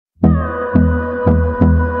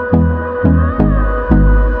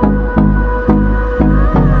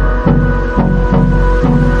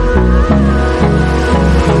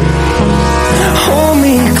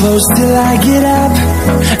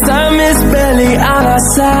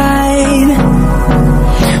side.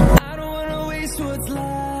 I don't wanna waste what's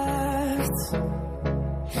left.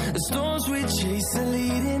 The storms we chase are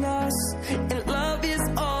leading us, and love is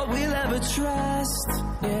all we'll ever trust.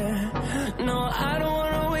 Yeah, no, I don't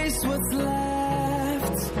wanna waste what's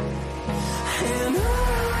left. And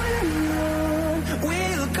on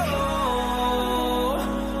we'll go,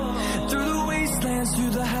 through the wastelands,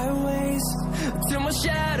 through the highways, till my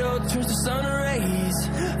shadow turns to sun rays.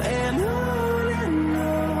 And on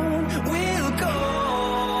we'll go,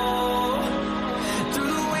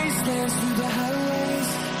 through the wastelands, through the highways,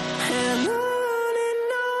 and on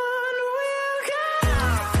we'll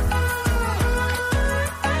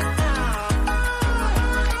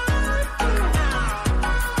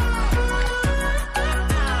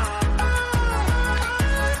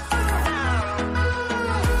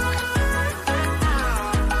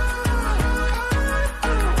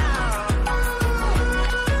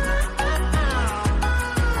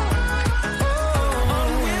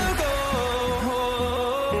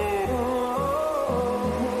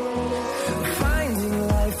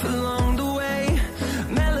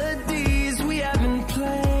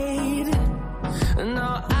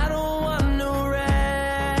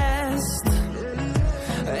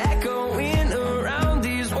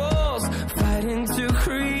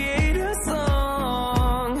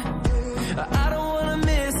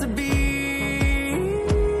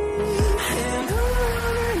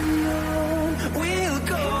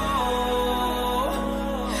go.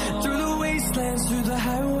 Through the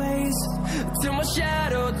highways, till my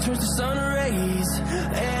shadow turns to sun rays.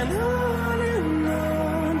 And on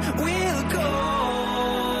we'll go,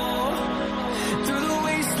 through the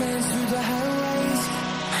wastelands, through the highways,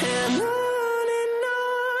 and on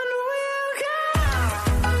we'll go.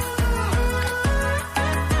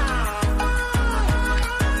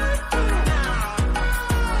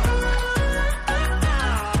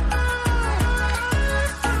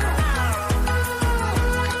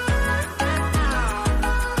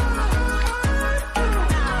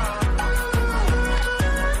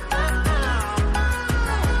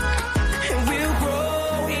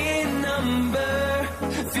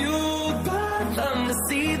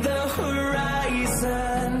 See the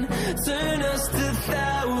horizon, turn us to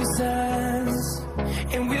thousands,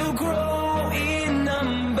 and we'll grow in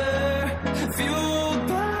number, fueled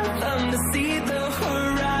by them. To see the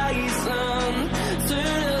horizon,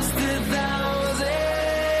 turn us to thousands,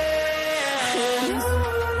 and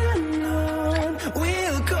on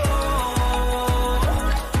we'll go,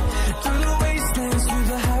 through the wastelands, through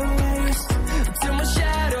the highways, till my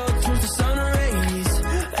shadow turns to sun rays.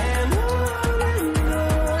 And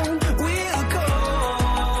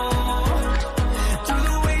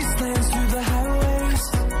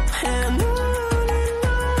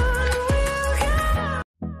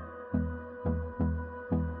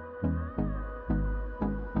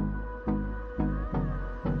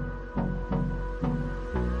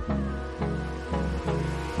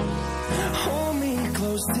hold me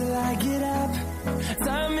close till I get up.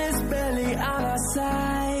 Time is barely on our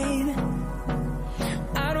side.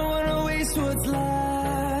 I don't wanna waste what's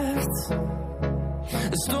left.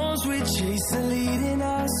 The storms we chase are leading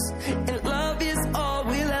us, and love is all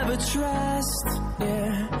we'll ever trust.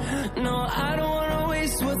 Yeah, no, I don't wanna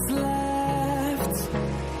waste what's left.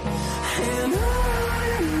 And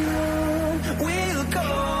on we'll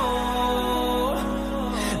go,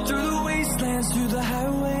 through the wastelands, through the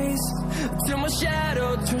highways, till my shadow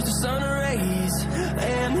turns to sun rays.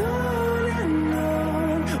 And on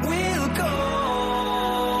we'll go,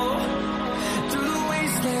 through the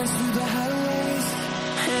wastelands, through the highways,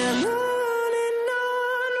 and on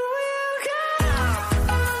we'll go.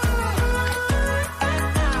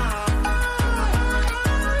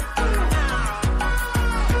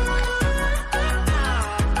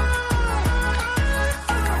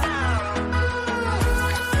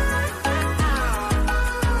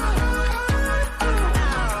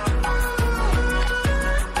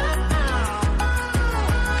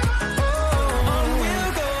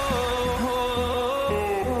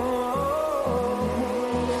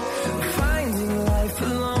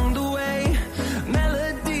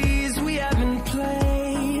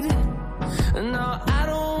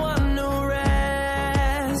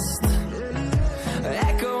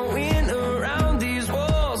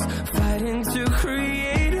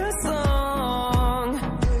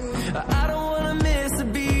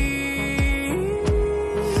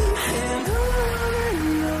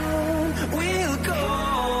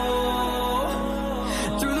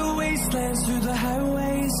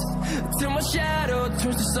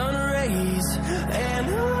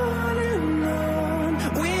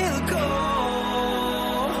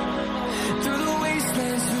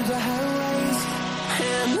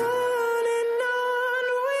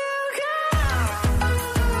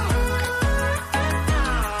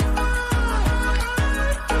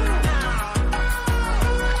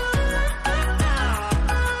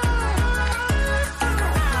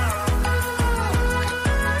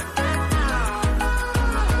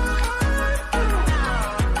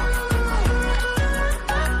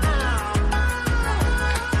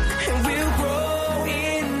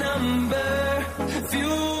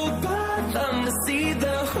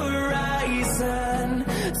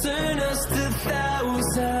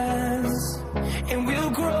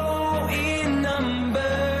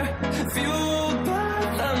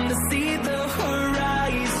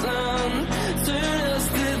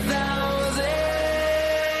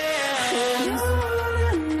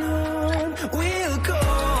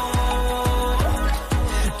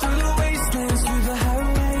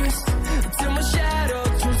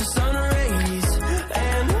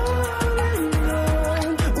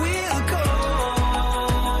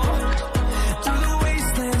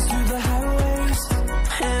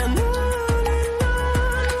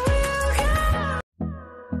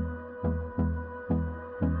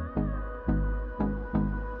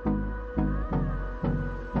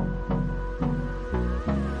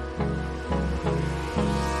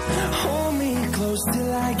 close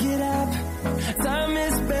till I get up. Time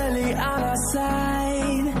is barely on our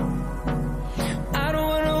side. I don't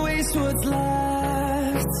wanna waste what's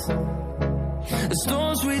left. The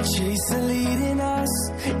storms we chase are leading us,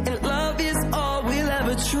 and love is all we'll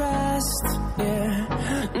ever trust. Yeah,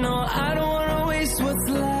 no, I don't wanna waste what's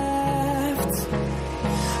left.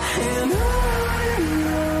 And on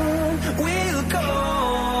we'll go,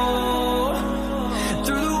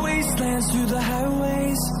 through the wastelands, through the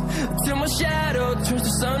highways, till my shadow turns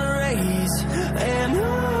to sun rays. And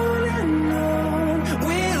on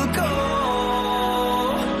we'll go,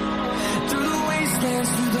 through the wastelands,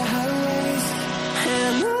 through the highways,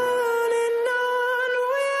 and on we'll go.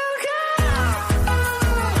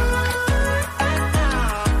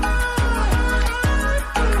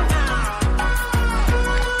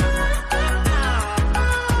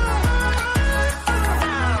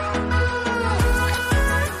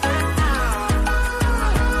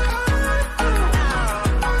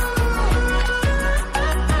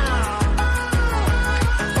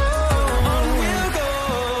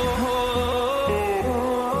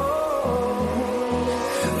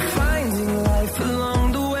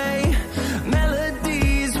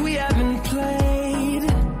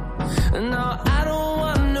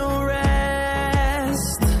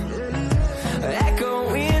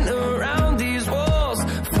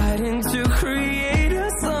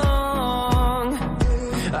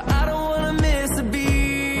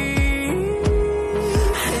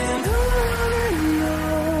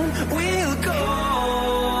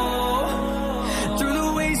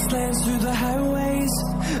 Through the highways,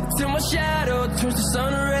 till my shadow turns to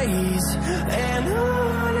sun rays. And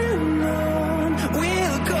on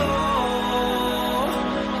we'll go,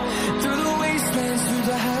 through the wastelands, through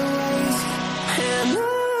the highways, and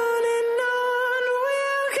on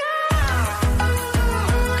we'll go.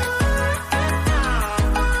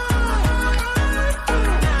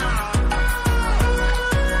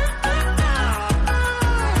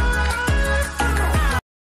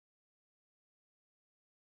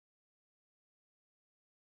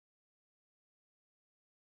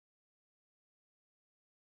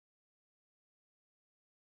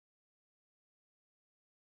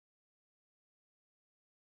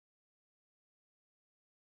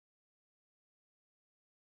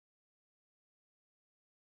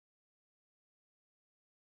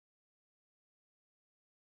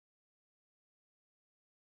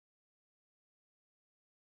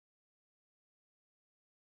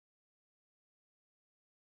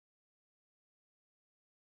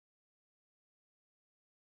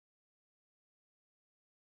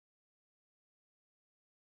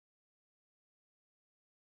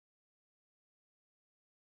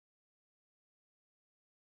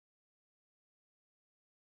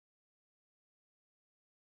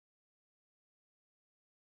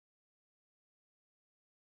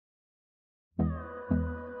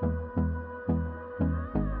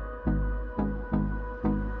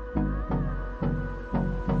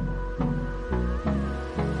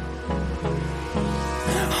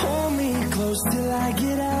 Close till I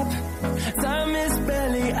get up. Time is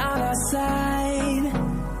barely on our side.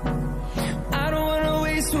 I don't wanna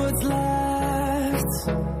waste what's left.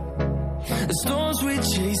 The storms we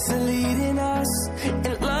chase are leading us,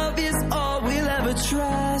 and love is all we'll ever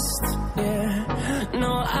trust. Yeah,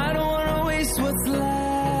 no, I don't wanna waste what's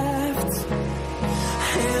left.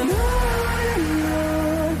 And on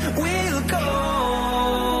we'll go,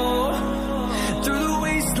 through the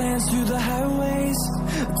wastelands, through the highways,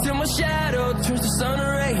 till my shadow turns to sun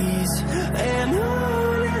rays. And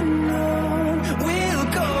on we'll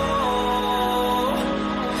go,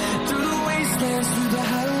 through the wastelands, through the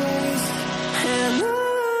highways, and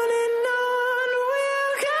on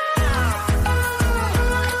we'll go.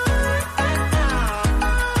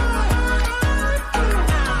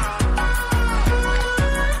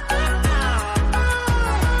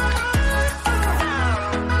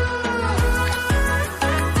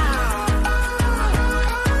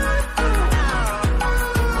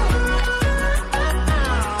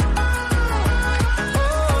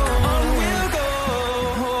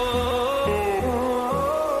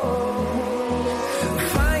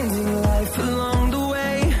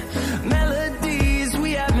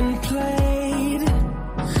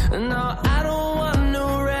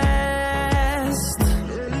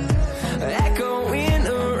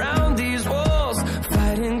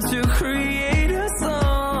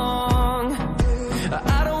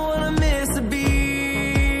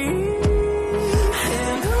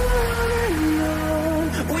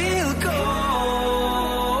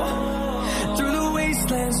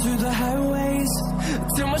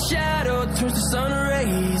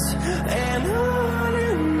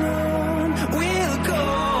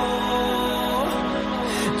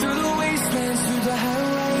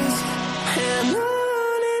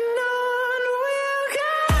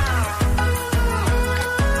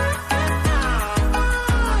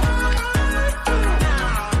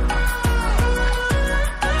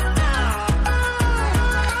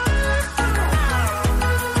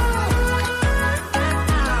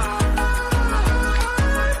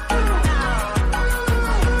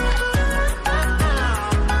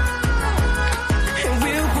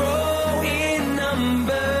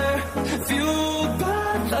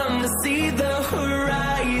 see the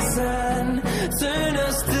horizon, turn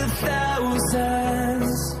us to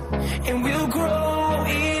thousands, and we'll grow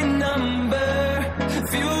in number,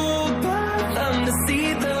 fueled by them to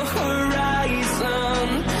see the horizon,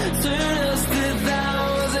 turn us to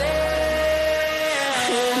thousands,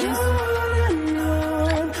 and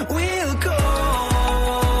on we'll go,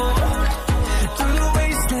 through the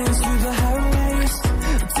wastelands, through the highways,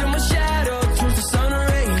 till my shadow turns to sun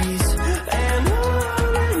rays, and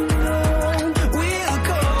on we'll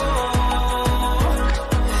go,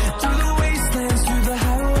 through the wastelands, through the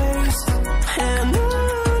highways, and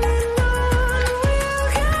on we'll go.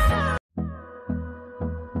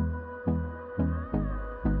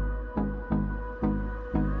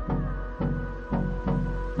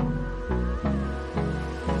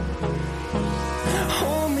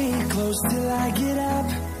 Hold me close till I get up.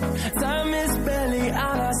 Time is barely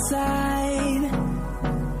on our side.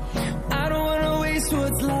 I don't wanna waste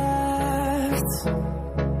what's left.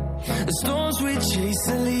 The storms we chase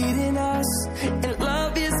are leading us, and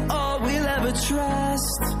love is all we'll ever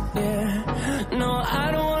trust. Yeah, no,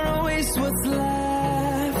 I don't wanna waste what's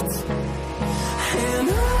left. And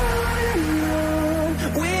on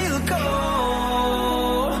we'll go,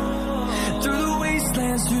 through the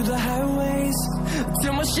wastelands, through the highways,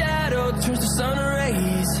 till my shadow turns to sun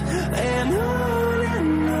rays, and on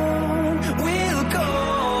we'll go,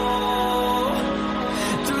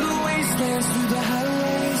 through the wastelands, through the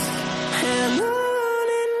highways, and on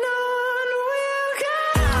we'll go.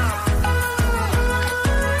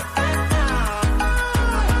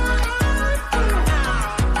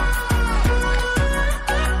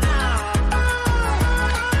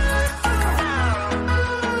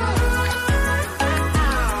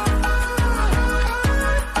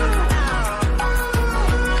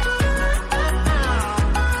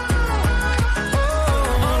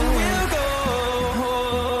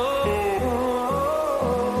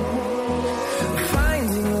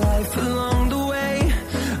 Finding life along the way,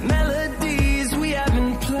 melodies we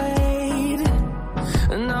haven't played.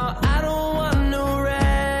 No, I don't want no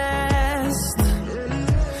rest.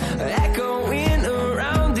 Echoing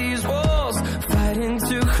around these walls, fighting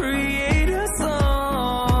to create a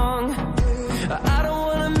song. I don't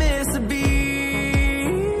wanna miss a beat.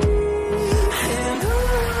 And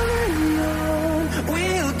on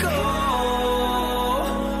we'll go,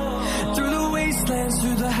 through the wastelands,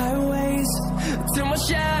 through the highways, till my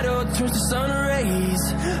shadow turns to sun rays,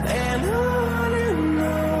 and on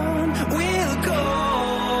we'll go,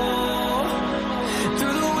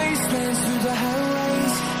 through the wastelands, through the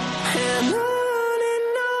highways, and on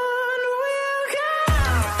we'll go.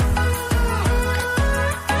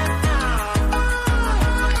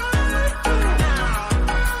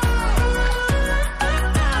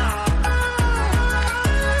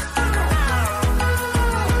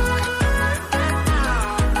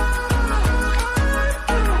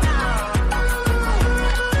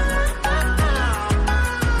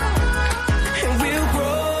 And we'll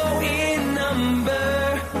grow in number,